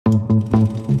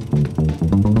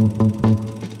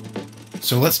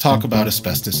So let's talk about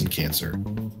asbestos and cancer.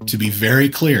 To be very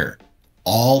clear,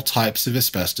 all types of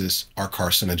asbestos are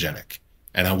carcinogenic.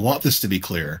 And I want this to be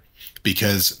clear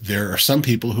because there are some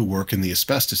people who work in the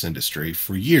asbestos industry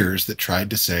for years that tried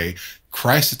to say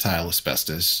chrysotile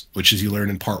asbestos, which, as you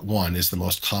learned in part 1, is the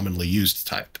most commonly used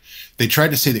type. They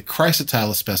tried to say that chrysotile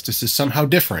asbestos is somehow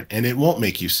different and it won't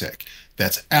make you sick.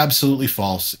 That's absolutely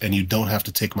false, and you don't have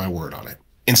to take my word on it.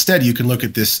 Instead, you can look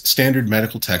at this standard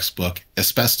medical textbook,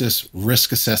 Asbestos,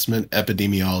 Risk Assessment,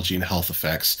 Epidemiology, and Health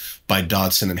Effects by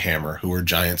Dodson and Hammer, who are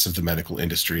giants of the medical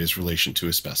industry as relation to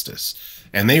asbestos.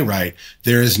 And they write,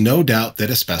 there is no doubt that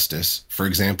asbestos, for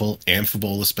example,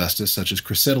 amphibole asbestos such as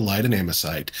chrysotile and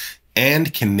amosite,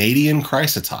 and Canadian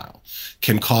chrysotile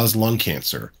can cause lung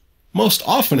cancer, most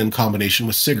often in combination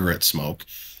with cigarette smoke.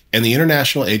 And the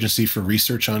International Agency for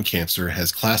Research on Cancer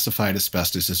has classified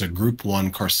asbestos as a group 1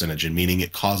 carcinogen, meaning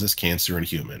it causes cancer in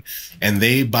human. And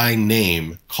they, by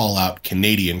name, call out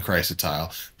Canadian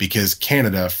chrysotile because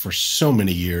Canada, for so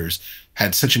many years,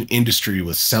 had such an industry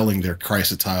with selling their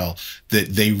chrysotile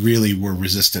that they really were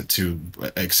resistant to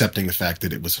accepting the fact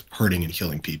that it was hurting and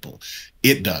killing people.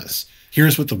 It does.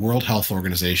 Here's what the World Health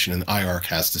Organization and IARC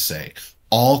has to say.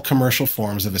 All commercial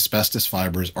forms of asbestos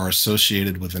fibers are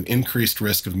associated with an increased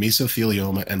risk of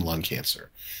mesothelioma and lung cancer.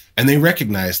 And they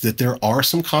recognize that there are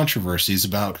some controversies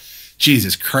about, geez,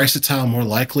 is chrysotile more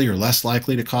likely or less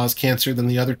likely to cause cancer than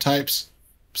the other types?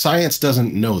 Science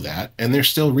doesn't know that, and they're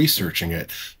still researching it.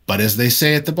 But as they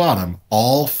say at the bottom,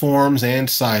 all forms and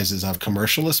sizes of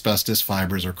commercial asbestos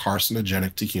fibers are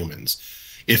carcinogenic to humans.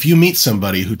 If you meet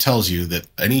somebody who tells you that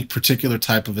any particular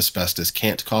type of asbestos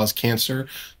can't cause cancer,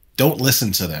 don't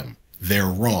listen to them. They're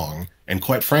wrong. And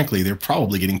quite frankly, they're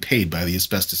probably getting paid by the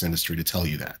asbestos industry to tell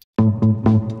you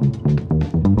that.